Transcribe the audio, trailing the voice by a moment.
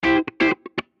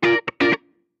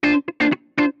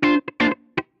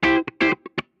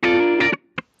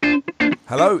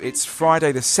Hello, it's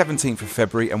Friday the 17th of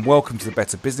February and welcome to the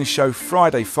Better Business Show,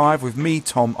 Friday 5 with me,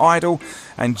 Tom Idle,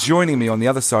 and joining me on the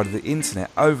other side of the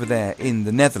internet over there in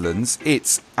the Netherlands,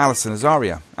 it's Alison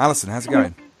Azaria. Alison, how's it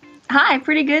going? Hi,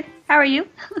 pretty good. How are you?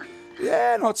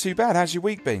 Yeah, not too bad. How's your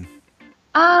week been?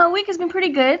 Week has been pretty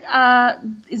good.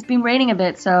 It's been raining a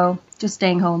bit, so just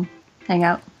staying home, hang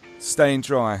out. Staying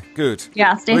dry. Good.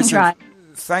 Yeah, staying dry.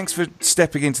 Thanks for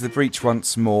stepping into the breach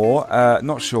once more.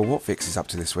 Not sure what Vix is up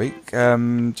to this week.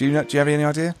 Do you have any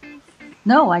idea?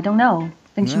 No, I don't know. I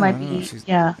think she might be,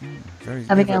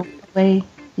 having a away,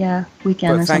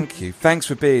 weekend. But thank you. Thanks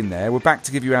for being there. We're back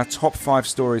to give you our top 5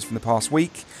 stories from the past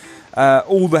week.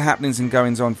 All the happenings and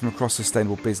goings on from across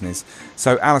sustainable business.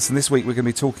 So, Alison, this week we're going to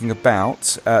be talking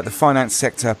about the finance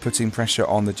sector putting pressure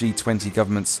on the G20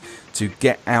 governments to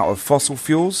get out of fossil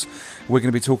fuels. We're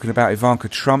going to be talking about Ivanka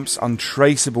Trump's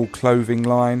untraceable clothing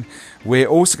line. We're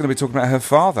also going to be talking about her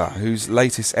father, whose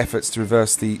latest efforts to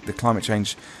reverse the climate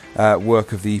change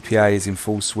work of the EPA is in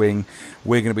full swing.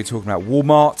 We're going to be talking about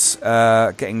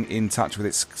Walmart getting in touch with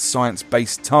its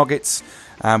science-based targets.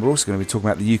 And we're also going to be talking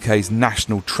about the UK's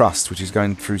National Trust, which is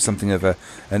going through something of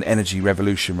an energy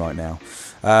revolution right now.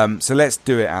 So let's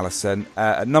do it, Alison.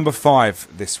 At number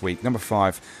 5 this week. Number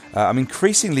 5. I'm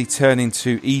increasingly turning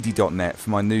to edie.net for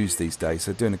my news these days,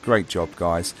 so doing a great job,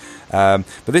 guys. But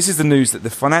this is the news that the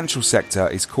financial sector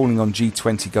is calling on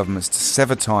G20 governments to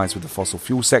sever ties with the fossil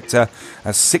fuel sector,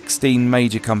 as 16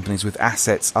 major companies with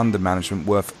assets under management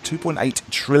worth $2.8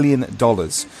 trillion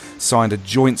signed a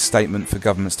joint statement for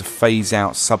governments to phase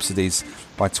out subsidies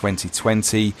by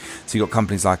 2020. So you've got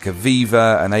companies like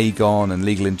Aviva and Aegon and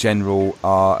Legal & General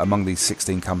are among these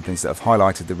 16 companies that have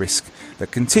highlighted the risk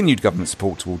that continued government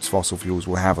support towards fossil fuels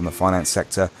will have on the finance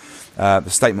sector. The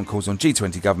statement calls on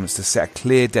G20 governments to set a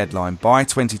clear deadline by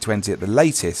 2020 at the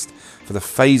latest for the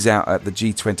phase out at the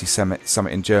G20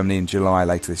 summit in Germany in July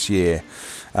later this year.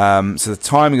 So the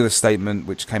timing of the statement,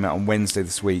 which came out on Wednesday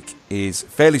this week, is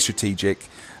fairly strategic.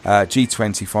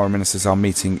 G20 foreign ministers are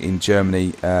meeting in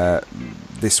Germany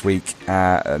this week,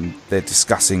 and they're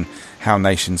discussing how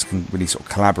nations can really sort of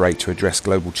collaborate to address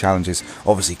global challenges.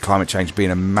 Obviously, climate change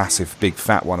being a massive, big,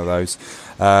 fat one of those.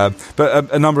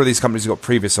 But a number of these companies have got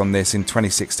previous on this. In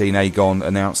 2016, Aegon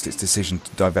announced its decision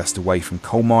to divest away from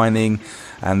coal mining,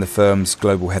 and the firm's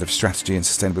global head of strategy and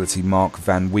sustainability, Mark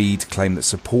Van Weed, claimed that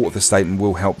support of the statement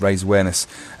will help raise awareness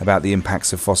about the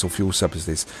impacts of fossil fuel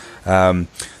subsidies.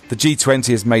 The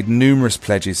G20 has made numerous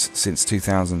pledges since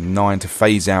 2009 to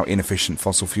phase out inefficient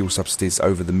fossil fuel subsidies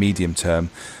over the medium term,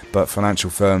 but financial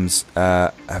firms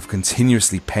have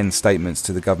continuously penned statements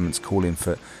to the governments calling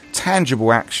for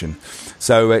tangible action.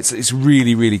 So it's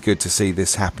really, really good to see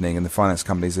this happening, and the finance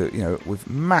companies, with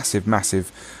massive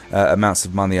amounts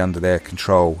of money under their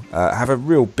control, have a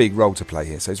real big role to play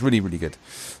here. So it's really, really good.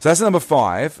 So that's number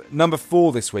 5. Number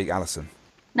 4 this week, Alison.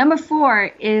 Number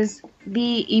 4 is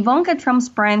the Ivanka Trump's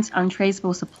brand's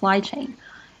untraceable supply chain.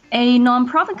 A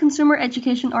nonprofit consumer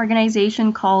education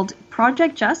organization called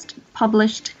Project Just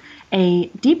published a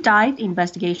deep dive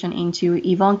investigation into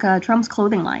Ivanka Trump's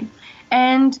clothing line.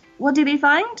 And what did they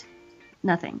find?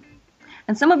 Nothing.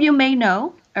 And some of you may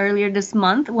know, earlier this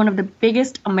month, one of the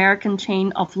biggest American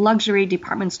chain of luxury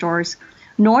department stores,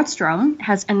 Nordstrom,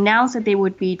 has announced that they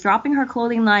would be dropping her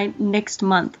clothing line next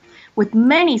month, with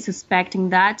many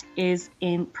suspecting that is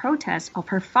in protest of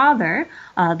her father,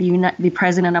 the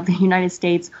president of the United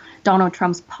States, Donald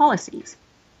Trump's policies.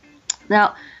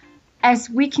 Now, as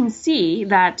we can see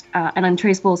that an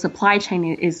untraceable supply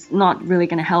chain is not really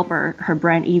going to help her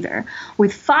brand either.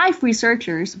 With 5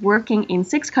 researchers working in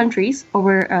 6 countries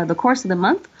over the course of the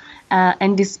month,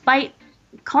 and despite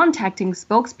contacting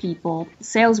spokespeople,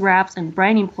 sales reps, and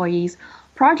brand employees,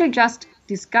 Project Just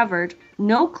discovered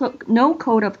no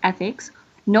code of ethics,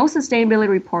 no sustainability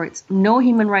reports, no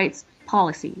human rights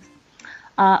policies.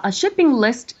 A shipping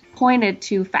list pointed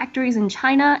to factories in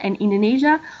China and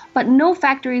Indonesia, but no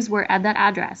factories were at that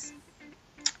address,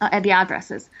 at the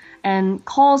addresses, and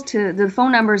calls to the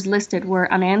phone numbers listed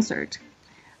were unanswered.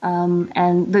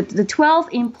 And the 12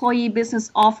 employee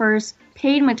business offers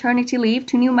paid maternity leave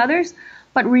to new mothers,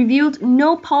 but revealed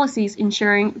no policies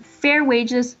ensuring fair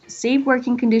wages, safe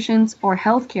working conditions, or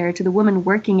health care to the women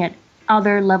working at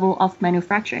other level of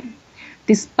manufacturing,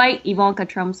 despite Ivanka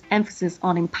Trump's emphasis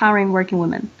on empowering working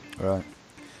women. Right.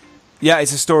 Yeah,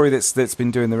 it's a story that's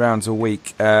been doing the rounds all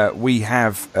week. We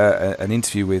have an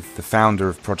interview with the founder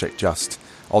of Project Just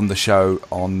on the show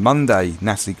on Monday.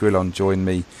 Natalie Grillon joined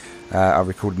me. I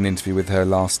recorded an interview with her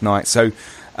last night. So,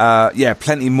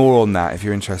 plenty more on that if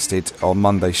you're interested on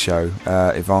Monday's show.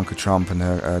 Ivanka Trump and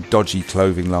her dodgy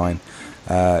clothing line.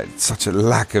 such a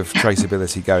lack of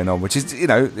traceability going on, which is,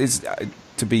 is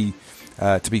to be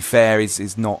fair,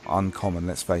 is not uncommon,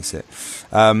 let's face it.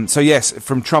 So yes,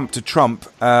 from Trump to Trump,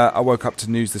 I woke up to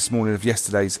news this morning of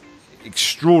yesterday's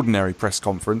extraordinary press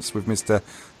conference with Mr.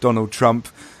 Donald Trump.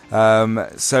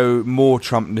 So more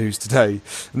Trump news today.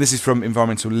 And this is from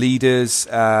environmental leaders.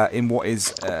 In what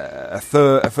is a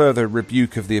further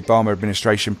rebuke of the Obama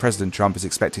administration, President Trump is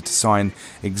expected to sign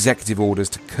executive orders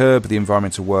to curb the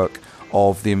environmental work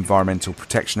of the Environmental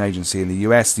Protection Agency in the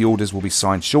US. The orders will be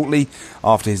signed shortly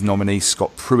after his nominee,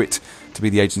 Scott Pruitt, to be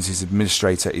the agency's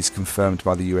administrator is confirmed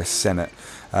by the US Senate.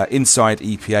 Inside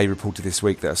EPA reported this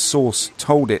week that a source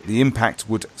told it the impact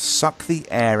would suck the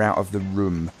air out of the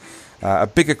room. A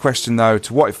bigger question, though,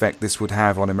 to what effect this would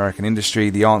have on American industry.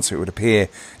 The answer, it would appear,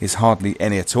 is hardly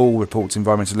any at all, reports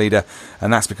environmental leader,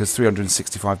 and that's because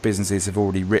 365 businesses have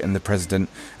already written the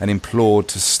president and implored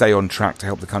to stay on track to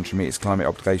help the country meet its climate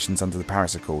obligations under the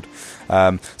Paris Accord.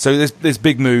 So there's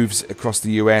big moves across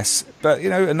the US, but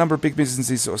a number of big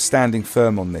businesses sort of standing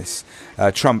firm on this.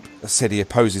 Trump said he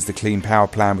opposes the Clean Power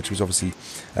Plan, which was obviously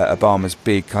Obama's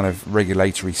big kind of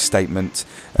regulatory statement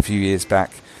a few years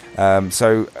back.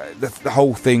 So the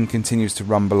whole thing continues to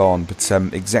rumble on, but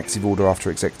executive order after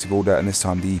executive order, and this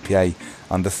time the EPA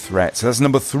under threat. So that's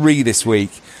number 3 this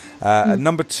week.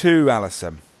 Number 2,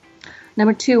 Alison.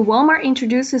 Number 2, Walmart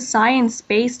introduces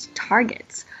science-based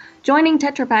targets. Joining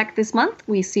Tetra Pak this month,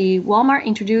 we see Walmart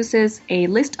introduces a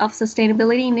list of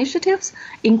sustainability initiatives,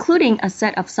 including a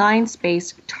set of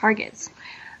science-based targets.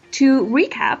 To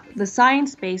recap, the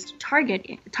Science-Based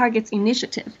Targets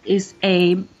Initiative is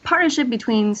a partnership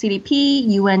between CDP,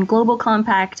 UN Global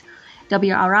Compact,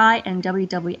 WRI, and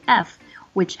WWF,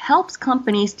 which helps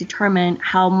companies determine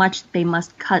how much they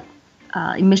must cut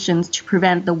emissions to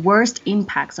prevent the worst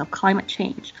impacts of climate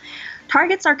change.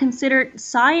 Targets are considered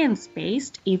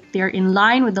science-based if they're in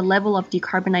line with the level of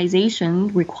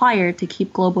decarbonization required to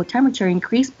keep global temperature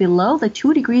increase below the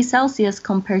 2 degrees Celsius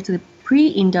compared to the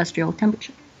pre-industrial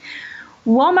temperature.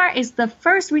 Walmart is the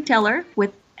first retailer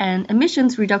with an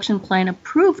emissions reduction plan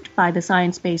approved by the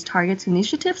Science-Based Targets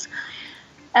Initiatives.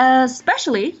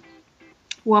 Especially,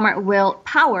 Walmart will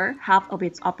power half of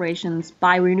its operations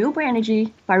by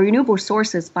renewable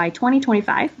sources by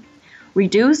 2025,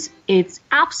 reduce its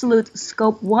absolute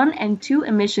Scope 1 and 2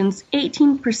 emissions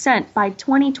 18% by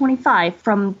 2025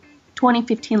 from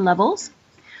 2015 levels,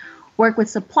 work with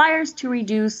suppliers to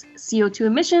reduce CO2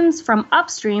 emissions from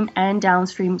upstream and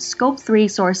downstream Scope 3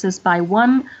 sources by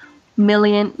 1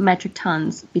 million metric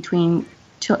tons between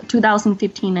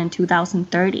 2015 and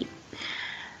 2030.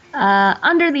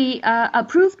 Under the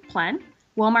approved plan,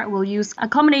 Walmart will use a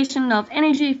combination of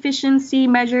energy efficiency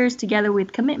measures together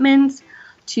with commitments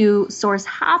to source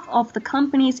half of the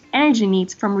company's energy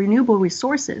needs from renewable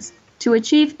resources to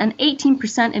achieve an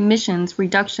 18% emissions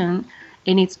reduction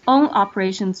in its own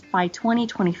operations by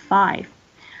 2025.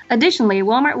 Additionally,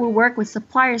 Walmart will work with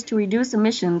suppliers to reduce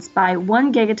emissions by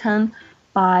 1 gigaton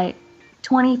by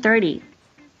 2030,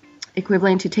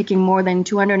 equivalent to taking more than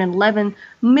 211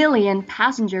 million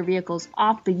passenger vehicles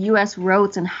off the U.S.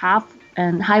 roads and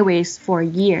highways for a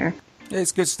year. Yeah,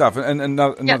 it's good stuff, and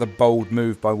another bold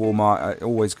move by Walmart.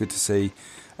 Always good to see.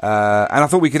 And I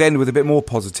thought we could end with a bit more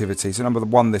positivity. So number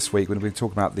 1 this week, we're going to be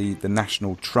talking about the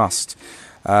National Trust,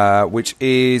 which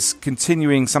is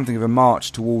continuing something of a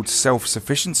march towards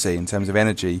self-sufficiency in terms of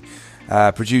energy,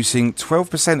 producing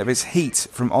 12% of its heat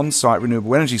from on-site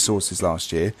renewable energy sources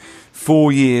last year,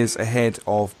 4 years ahead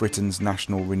of Britain's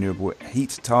national renewable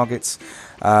heat targets.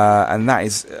 And that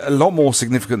is a lot more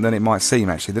significant than it might seem,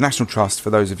 actually. The National Trust,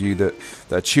 for those of you that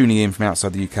are tuning in from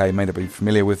outside the UK, may not be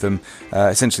familiar with them.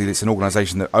 Essentially, it's an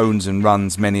organisation that owns and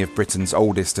runs many of Britain's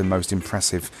oldest and most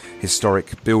impressive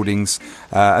historic buildings.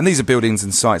 And these are buildings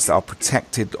and sites that are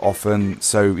protected often,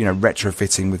 so,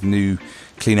 retrofitting with new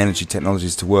clean energy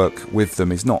technologies to work with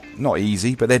them is not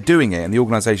easy, but they're doing it, and the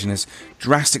organisation has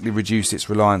drastically reduced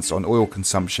its reliance on oil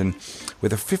consumption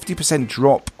with a 50%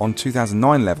 drop on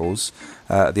 2009 levels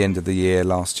at the end of the year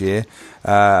last year.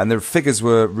 And the figures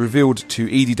were revealed to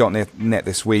ED.net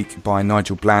this week by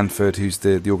Nigel Blandford, who's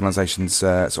the organisation's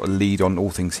sort of lead on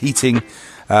all things heating,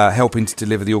 helping to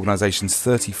deliver the organisation's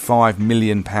 £35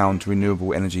 million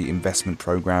renewable energy investment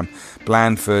programme.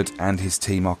 Blandford and his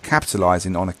team are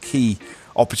capitalising on a key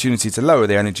opportunity to lower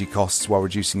their energy costs while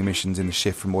reducing emissions in the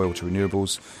shift from oil to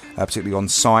renewables, particularly on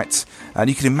site. And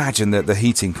you can imagine that the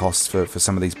heating costs for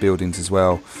some of these buildings as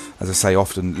well, as I say,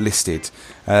 often listed.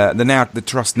 The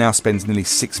Trust now spends nearly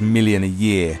 $6 million a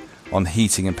year on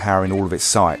heating and powering all of its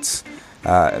sites.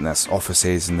 and that's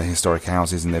offices and the historic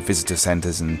houses and their visitor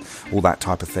centres and all that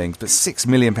type of things. But £6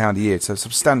 million a year, so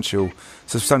substantial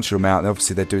amount. And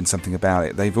obviously, they're doing something about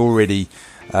it. They've already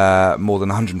more than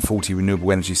 140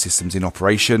 renewable energy systems in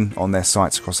operation on their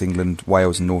sites across England,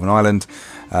 Wales and Northern Ireland.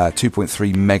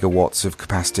 2.3 megawatts of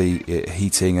capacity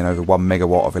heating and over 1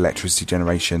 megawatt of electricity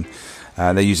generation.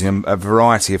 They're using a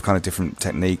variety of kind of different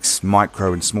techniques,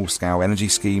 micro and small scale energy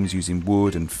schemes using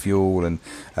wood and fuel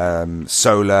and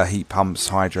solar, heat pumps,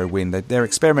 hydro, wind. They're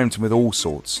experimenting with all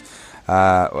sorts.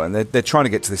 And they're trying to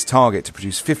get to this target to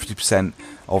produce 50%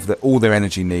 of all their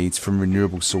energy needs from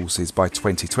renewable sources by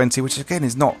 2020, which again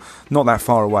is not that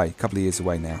far away, a couple of years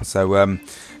away now. So,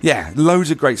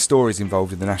 loads of great stories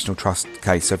involved in the National Trust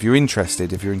case. So if you're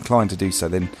interested, if you're inclined to do so,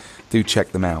 then do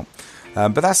check them out.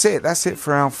 But that's it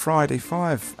for our Friday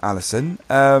Five, Alison.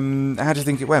 How do you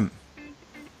think it went?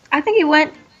 I think it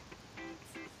went...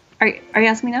 Are you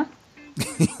asking me now?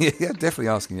 Yeah, definitely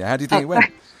asking you. How do you think it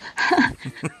went?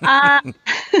 I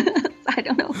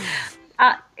don't know.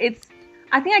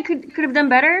 I think I could have done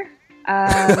better.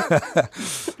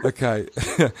 Okay.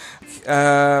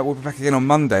 We'll be back again on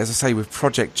Monday, as I say, with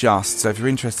Project Just. So if you're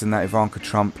interested in that Ivanka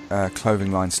Trump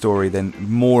clothing line story, then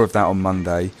more of that on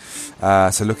Monday.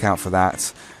 So look out for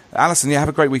that. Alison, have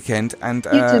a great weekend, and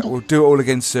we'll do it all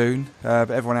again soon.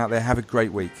 But everyone out there, have a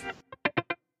great week.